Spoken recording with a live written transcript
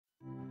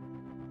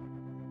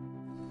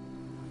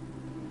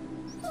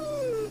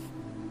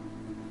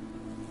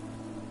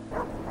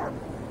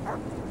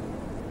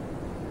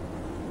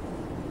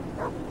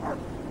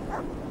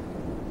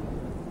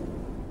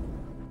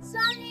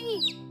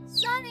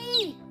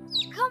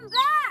come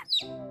back!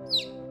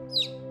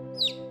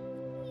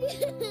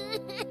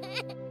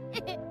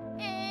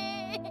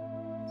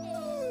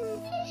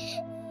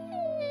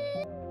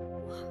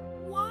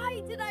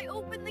 Why did I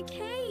open the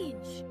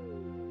cage?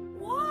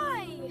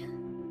 Why?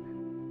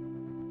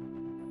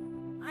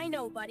 I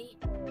know, buddy.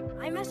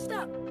 I messed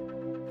up.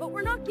 But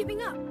we're not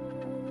giving up,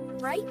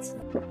 right?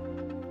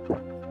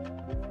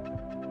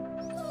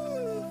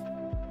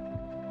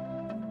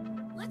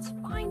 Let's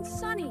find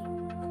Sunny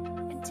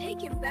and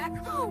take him back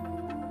home.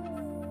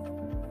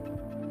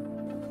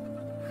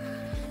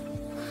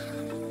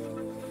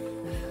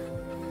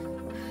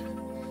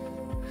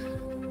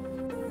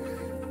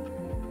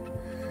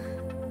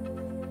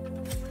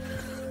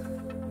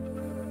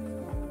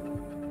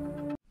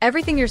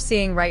 Everything you're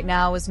seeing right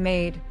now was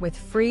made with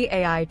free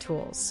AI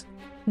tools.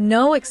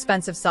 No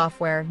expensive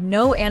software,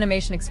 no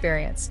animation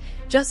experience,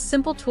 just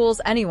simple tools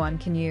anyone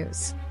can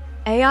use.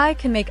 AI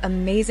can make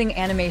amazing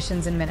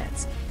animations in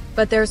minutes,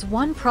 but there's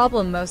one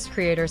problem most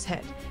creators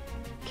hit: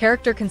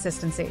 character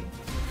consistency.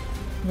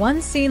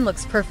 One scene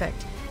looks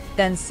perfect,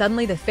 then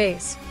suddenly the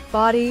face,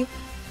 body,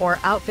 or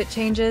outfit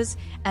changes,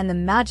 and the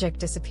magic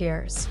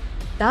disappears.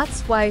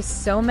 That's why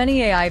so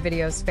many AI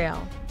videos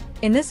fail.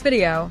 In this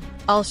video,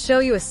 I'll show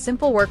you a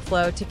simple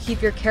workflow to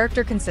keep your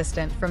character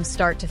consistent from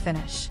start to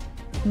finish.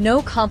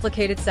 No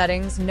complicated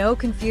settings, no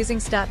confusing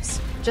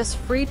steps, just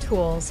free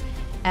tools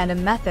and a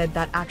method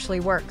that actually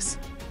works.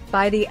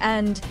 By the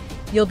end,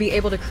 you'll be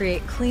able to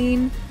create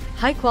clean,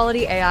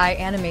 high-quality AI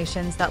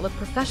animations that look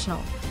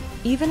professional,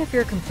 even if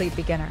you're a complete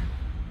beginner.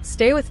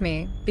 Stay with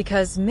me,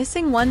 because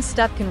missing one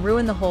step can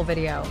ruin the whole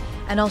video,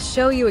 and I'll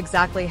show you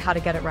exactly how to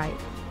get it right.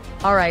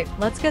 Alright,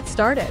 let's get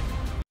started.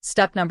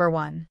 Step number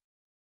 1.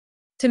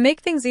 To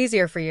make things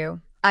easier for you,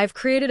 I've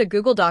created a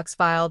Google Docs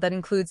file that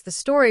includes the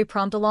story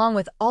prompt along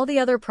with all the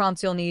other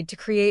prompts you'll need to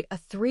create a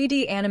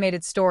 3D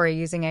animated story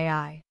using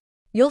AI.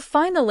 You'll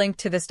find the link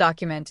to this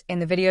document in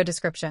the video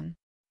description.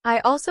 I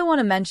also want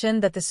to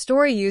mention that the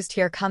story used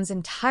here comes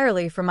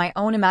entirely from my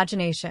own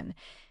imagination.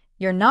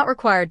 You're not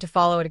required to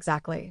follow it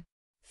exactly.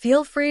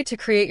 Feel free to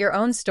create your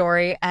own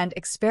story and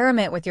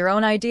experiment with your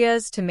own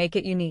ideas to make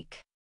it unique.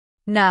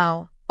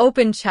 Now,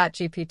 open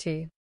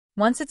ChatGPT.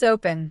 Once it's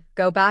open,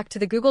 go back to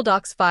the Google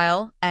Docs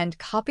file and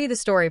copy the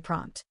story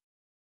prompt.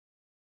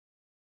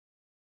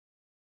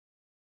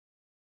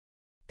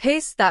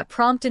 Paste that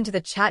prompt into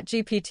the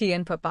ChatGPT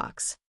input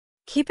box.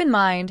 Keep in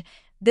mind,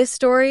 this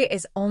story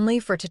is only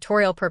for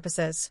tutorial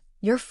purposes.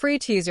 You're free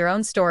to use your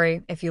own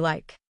story if you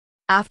like.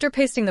 After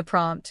pasting the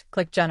prompt,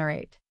 click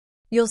Generate.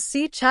 You'll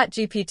see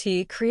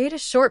ChatGPT create a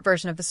short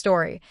version of the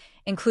story,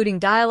 including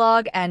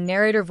dialogue and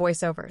narrator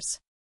voiceovers.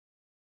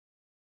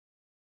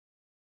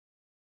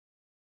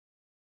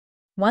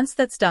 Once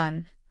that's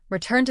done,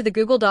 return to the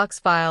Google Docs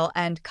file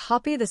and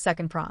copy the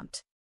second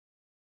prompt.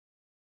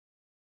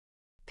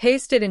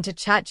 Paste it into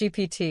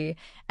ChatGPT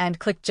and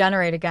click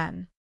Generate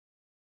again.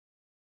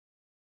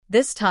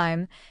 This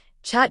time,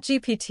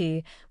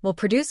 ChatGPT will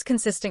produce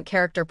consistent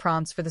character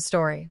prompts for the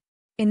story.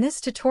 In this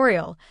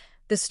tutorial,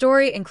 the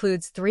story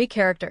includes 3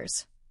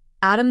 characters: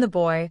 Adam the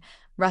boy,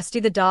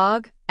 Rusty the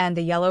dog, and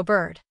the yellow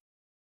bird.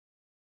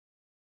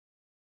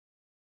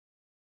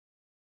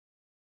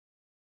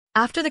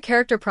 After the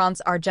character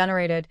prompts are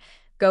generated,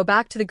 go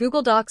back to the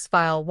Google Docs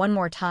file one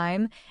more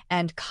time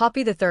and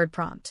copy the third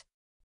prompt.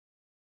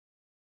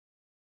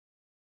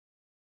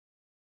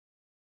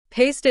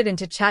 Paste it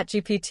into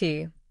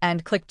ChatGPT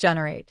and click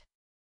Generate.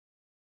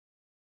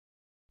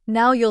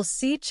 Now you'll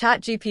see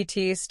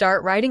ChatGPT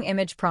start writing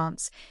image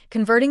prompts,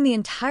 converting the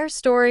entire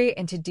story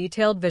into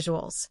detailed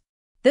visuals.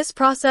 This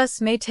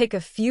process may take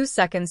a few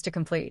seconds to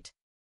complete.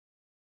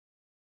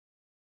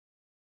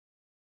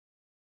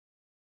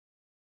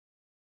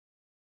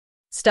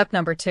 Step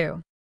number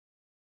 2.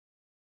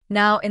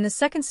 Now, in the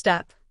second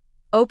step,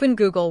 open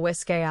Google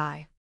Whisk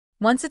AI.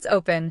 Once it's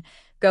open,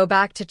 go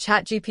back to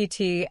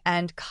ChatGPT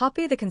and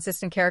copy the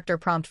consistent character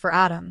prompt for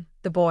Adam,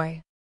 the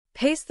boy.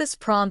 Paste this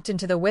prompt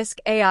into the Whisk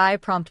AI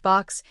prompt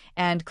box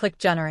and click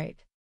Generate.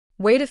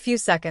 Wait a few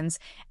seconds,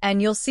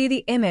 and you'll see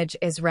the image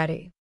is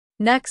ready.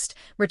 Next,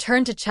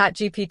 return to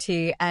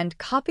ChatGPT and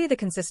copy the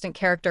consistent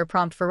character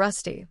prompt for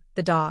Rusty,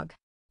 the dog.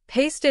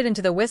 Paste it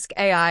into the Whisk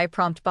AI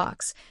prompt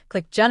box,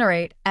 click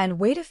Generate, and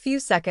wait a few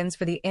seconds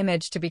for the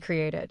image to be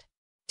created.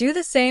 Do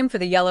the same for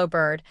the yellow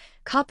bird.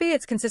 Copy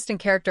its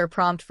consistent character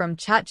prompt from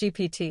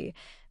ChatGPT,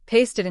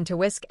 paste it into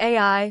Whisk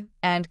AI,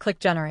 and click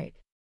Generate.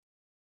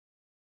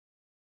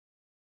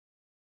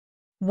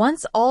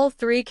 Once all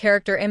 3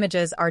 character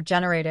images are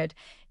generated,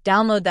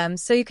 download them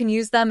so you can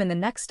use them in the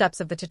next steps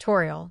of the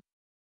tutorial.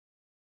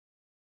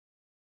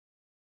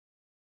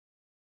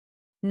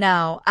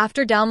 Now,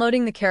 after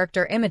downloading the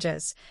character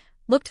images,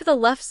 look to the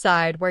left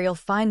side where you'll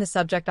find the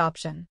subject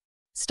option.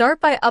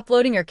 Start by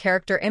uploading your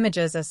character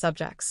images as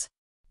subjects.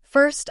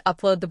 First,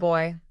 upload the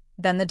boy,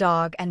 then the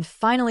dog, and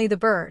finally the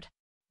bird.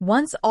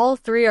 Once all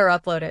 3 are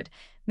uploaded,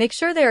 make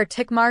sure they are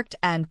tick-marked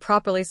and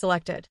properly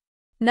selected.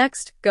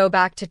 Next, go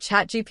back to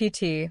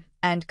ChatGPT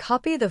and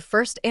copy the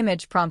first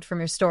image prompt from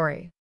your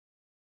story.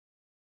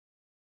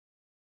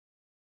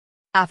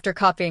 After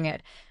copying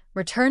it,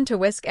 return to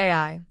Whisk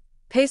AI,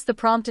 paste the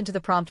prompt into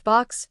the prompt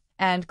box,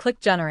 and click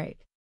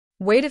Generate.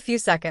 Wait a few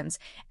seconds,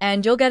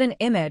 and you'll get an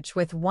image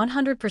with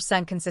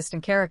 100%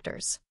 consistent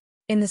characters.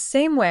 In the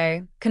same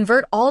way,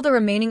 convert all the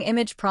remaining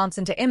image prompts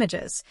into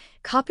images,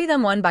 copy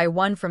them one by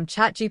one from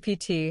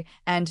ChatGPT,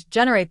 and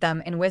generate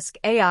them in Whisk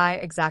AI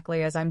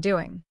exactly as I'm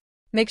doing.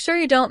 Make sure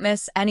you don't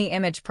miss any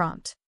image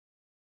prompt.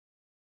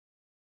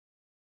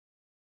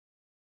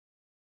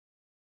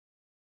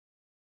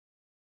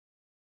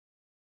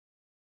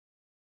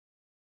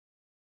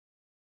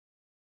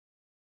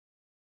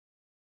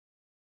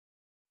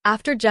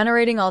 After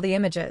generating all the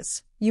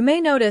images, you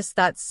may notice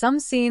that some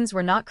scenes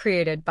were not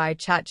created by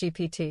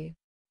ChatGPT.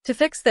 To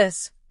fix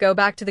this, go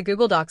back to the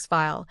Google Docs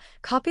file,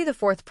 copy the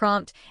fourth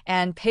prompt,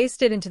 and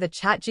paste it into the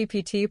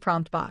ChatGPT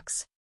prompt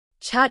box.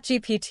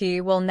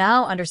 ChatGPT will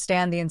now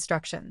understand the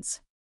instructions.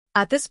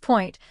 At this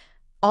point,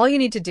 all you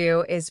need to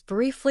do is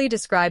briefly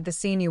describe the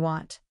scene you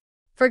want.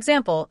 For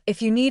example,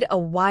 if you need a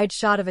wide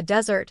shot of a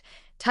desert,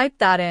 type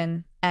that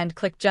in and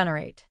click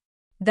Generate.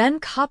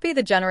 Then copy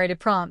the generated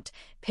prompt,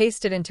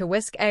 paste it into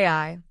Whisk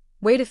AI,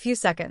 wait a few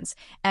seconds,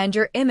 and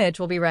your image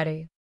will be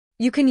ready.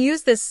 You can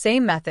use this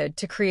same method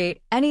to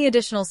create any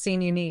additional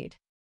scene you need.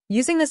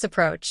 Using this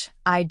approach,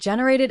 I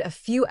generated a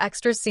few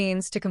extra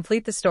scenes to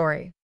complete the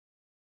story.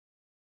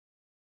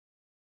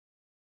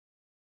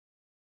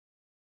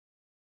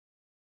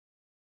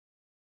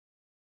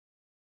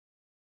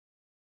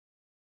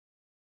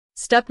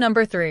 Step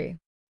number 3.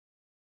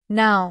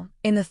 Now,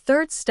 in the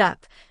third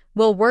step,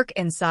 we'll work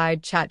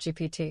inside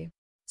ChatGPT.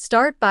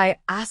 Start by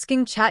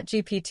asking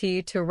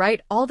ChatGPT to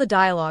write all the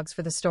dialogues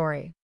for the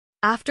story.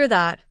 After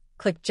that,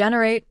 click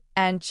Generate,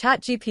 and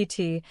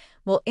ChatGPT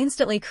will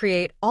instantly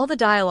create all the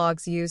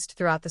dialogues used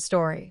throughout the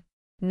story.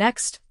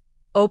 Next,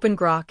 open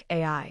Grock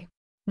AI.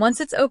 Once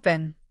it's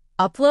open,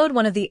 upload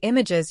one of the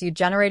images you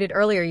generated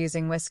earlier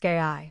using Whisk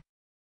AI.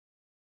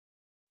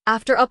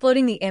 After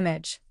uploading the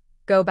image,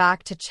 go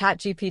back to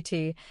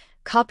ChatGPT,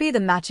 copy the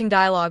matching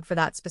dialogue for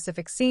that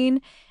specific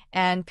scene,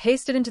 and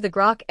paste it into the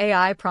Grock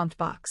AI prompt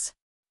box.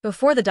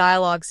 Before the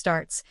dialogue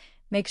starts,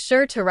 make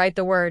sure to write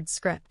the word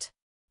script.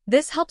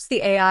 This helps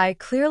the AI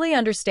clearly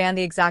understand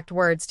the exact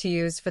words to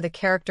use for the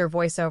character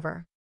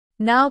voiceover.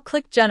 Now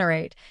click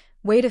Generate,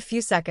 wait a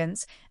few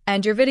seconds,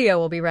 and your video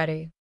will be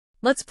ready.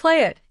 Let's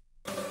play it.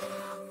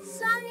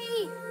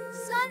 Sonny!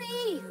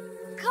 Sonny!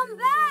 Come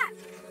back!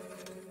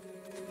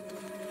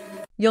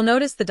 You'll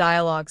notice the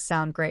dialogues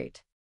sound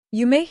great.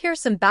 You may hear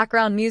some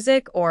background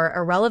music or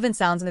irrelevant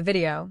sounds in the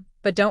video,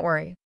 but don't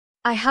worry.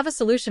 I have a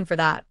solution for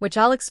that, which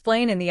I'll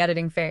explain in the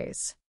editing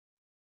phase.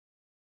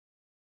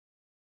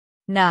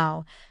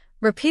 Now,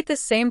 repeat the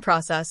same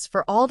process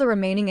for all the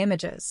remaining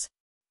images.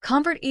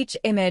 Convert each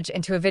image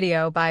into a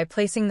video by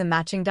placing the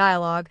matching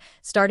dialogue,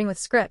 starting with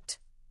script,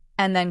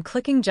 and then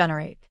clicking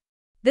Generate.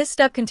 This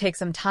step can take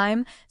some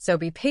time, so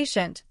be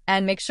patient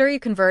and make sure you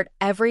convert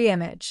every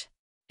image.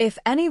 If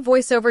any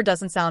voiceover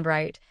doesn't sound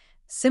right,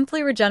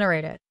 simply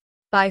regenerate it.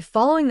 By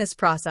following this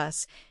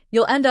process,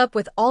 you'll end up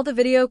with all the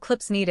video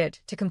clips needed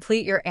to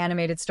complete your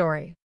animated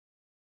story.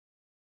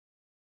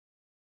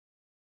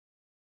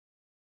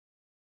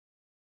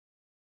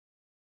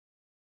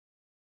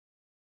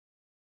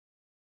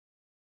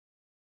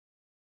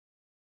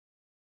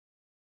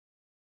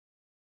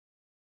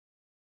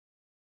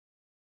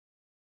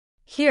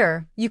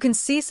 Here, you can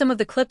see some of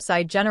the clips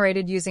I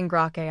generated using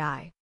Grock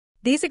AI.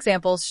 These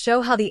examples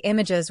show how the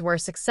images were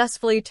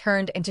successfully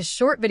turned into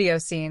short video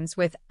scenes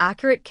with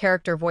accurate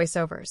character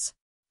voiceovers.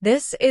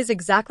 This is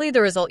exactly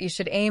the result you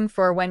should aim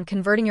for when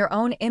converting your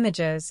own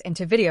images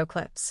into video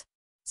clips.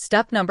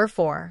 Step number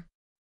 4.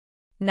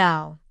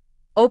 Now,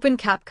 open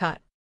CapCut.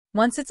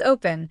 Once it's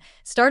open,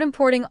 start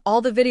importing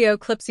all the video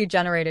clips you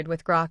generated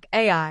with Grock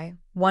AI,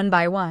 one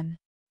by one.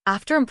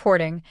 After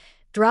importing,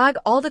 drag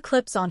all the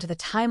clips onto the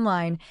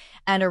timeline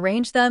and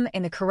arrange them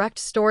in the correct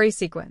story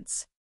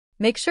sequence.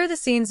 Make sure the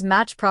scenes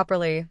match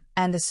properly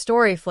and the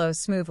story flows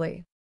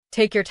smoothly.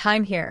 Take your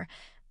time here.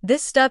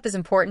 This step is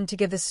important to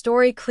give the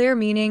story clear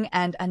meaning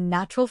and a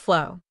natural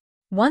flow.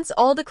 Once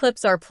all the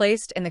clips are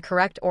placed in the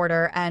correct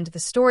order and the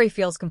story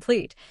feels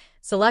complete,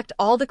 select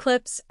all the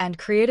clips and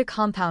create a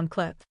compound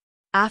clip.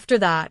 After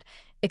that,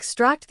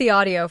 extract the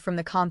audio from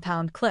the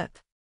compound clip.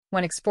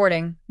 When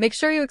exporting, make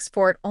sure you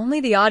export only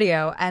the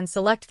audio and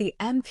select the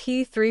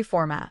MP3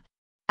 format.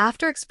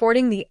 After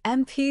exporting the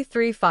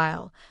MP3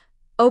 file,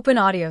 open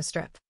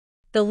AudioStrip.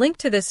 The link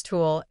to this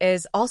tool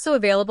is also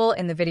available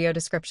in the video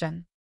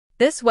description.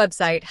 This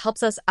website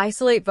helps us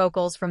isolate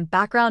vocals from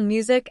background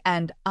music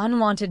and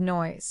unwanted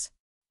noise.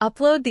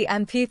 Upload the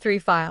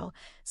MP3 file,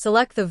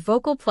 select the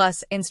Vocal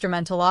Plus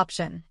Instrumental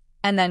option,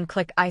 and then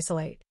click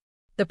Isolate.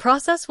 The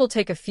process will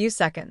take a few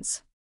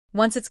seconds.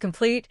 Once it's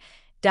complete,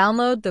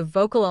 download the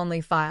vocal-only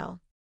file.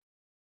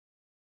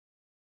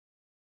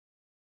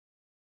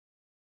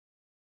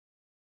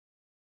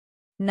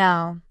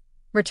 Now,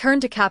 return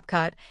to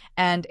CapCut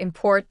and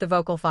import the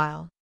vocal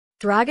file.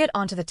 Drag it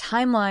onto the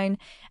timeline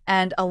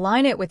and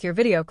align it with your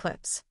video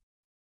clips.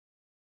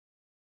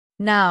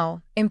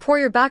 Now, import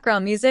your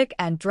background music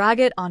and drag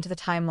it onto the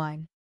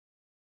timeline.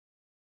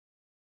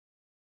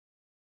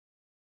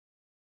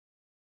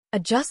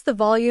 Adjust the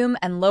volume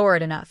and lower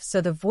it enough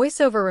so the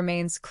voiceover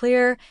remains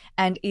clear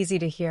and easy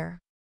to hear.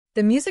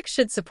 The music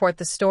should support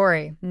the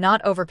story,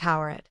 not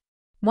overpower it.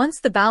 Once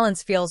the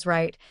balance feels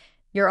right,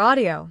 your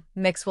audio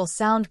mix will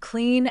sound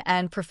clean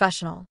and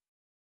professional.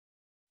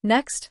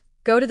 Next,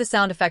 go to the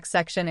sound effects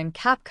section in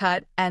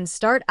CapCut and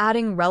start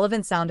adding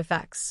relevant sound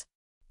effects.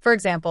 For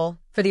example,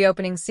 for the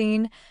opening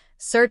scene,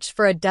 search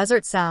for a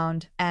desert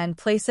sound and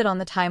place it on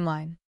the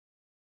timeline.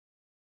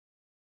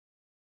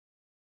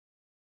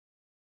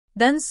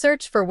 Then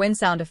search for wind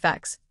sound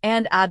effects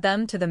and add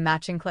them to the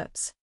matching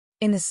clips.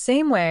 In the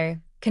same way,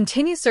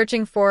 continue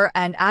searching for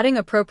and adding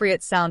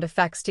appropriate sound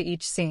effects to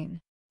each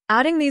scene.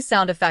 Adding these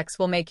sound effects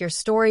will make your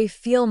story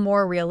feel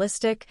more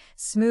realistic,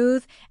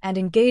 smooth, and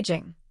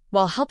engaging,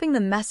 while helping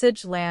the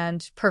message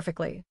land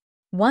perfectly.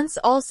 Once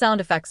all sound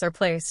effects are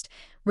placed,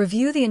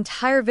 review the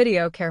entire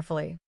video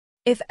carefully.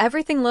 If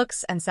everything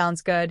looks and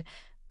sounds good,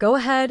 go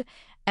ahead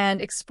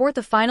and export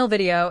the final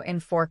video in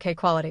 4K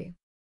quality.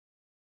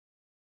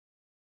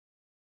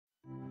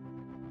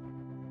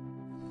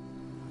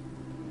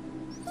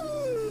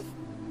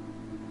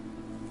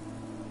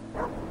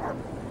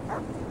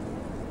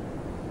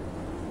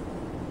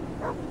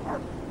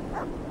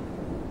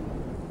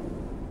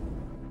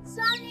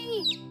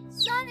 Sonny!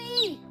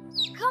 Sonny!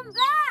 Come back!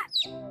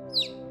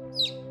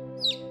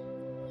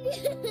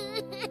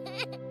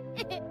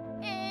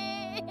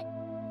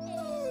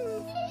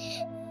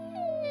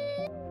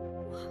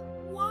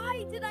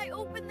 Why did I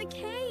open the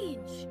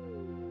cage?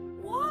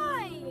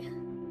 Why?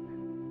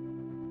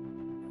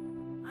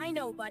 I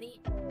know,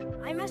 buddy.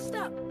 I messed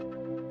up.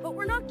 But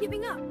we're not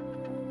giving up.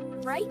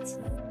 Right?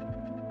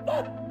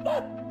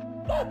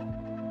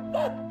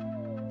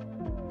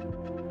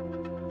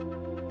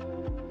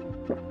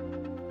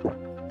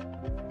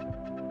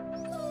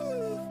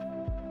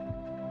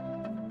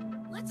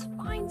 Let's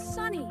find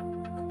Sonny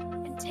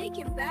and take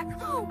him back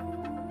home.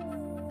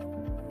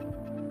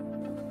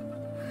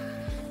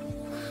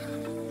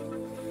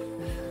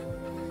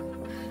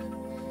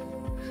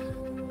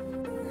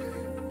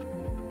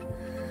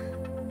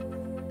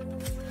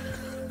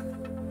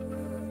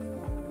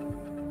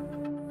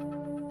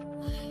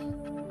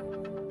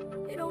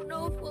 I don't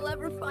know if we'll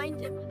ever find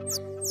him.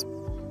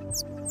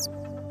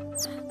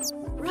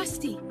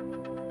 Rusty,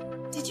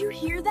 did you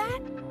hear that?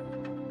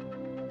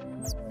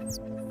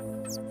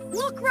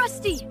 Look,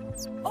 Rusty!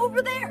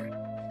 Over there!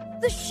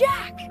 The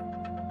shack!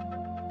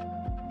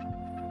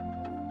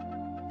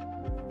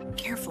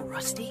 Careful,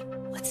 Rusty.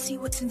 Let's see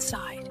what's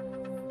inside.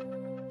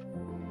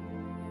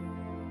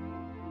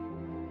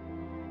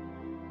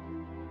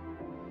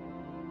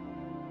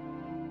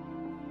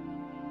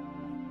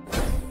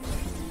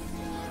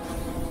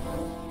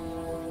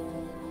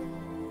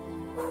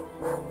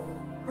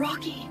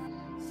 Rocky,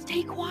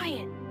 stay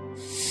quiet.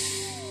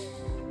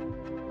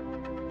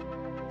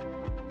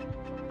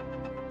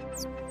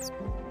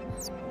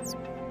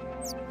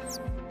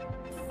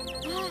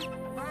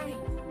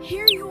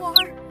 Here you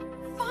are!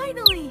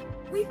 Finally!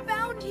 We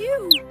found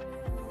you!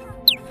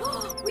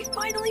 We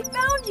finally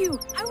found you!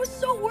 I was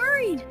so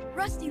worried!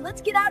 Rusty,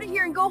 let's get out of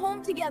here and go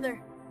home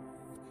together.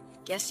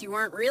 Guess you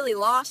weren't really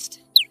lost.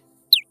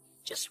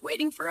 Just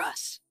waiting for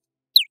us.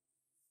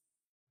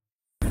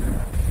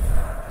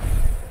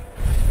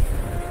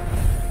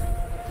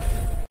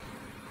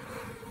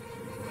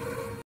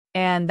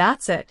 And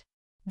that's it.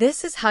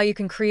 This is how you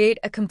can create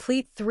a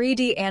complete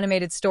 3D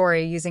animated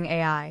story using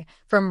AI,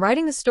 from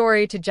writing the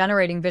story to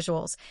generating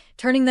visuals,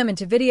 turning them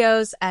into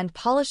videos, and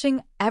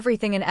polishing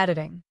everything in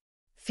editing.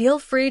 Feel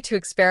free to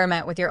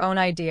experiment with your own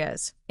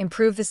ideas,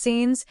 improve the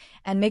scenes,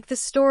 and make the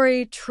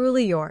story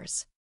truly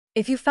yours.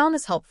 If you found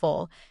this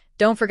helpful,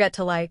 don't forget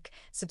to like,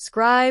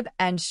 subscribe,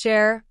 and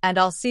share, and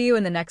I'll see you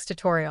in the next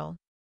tutorial.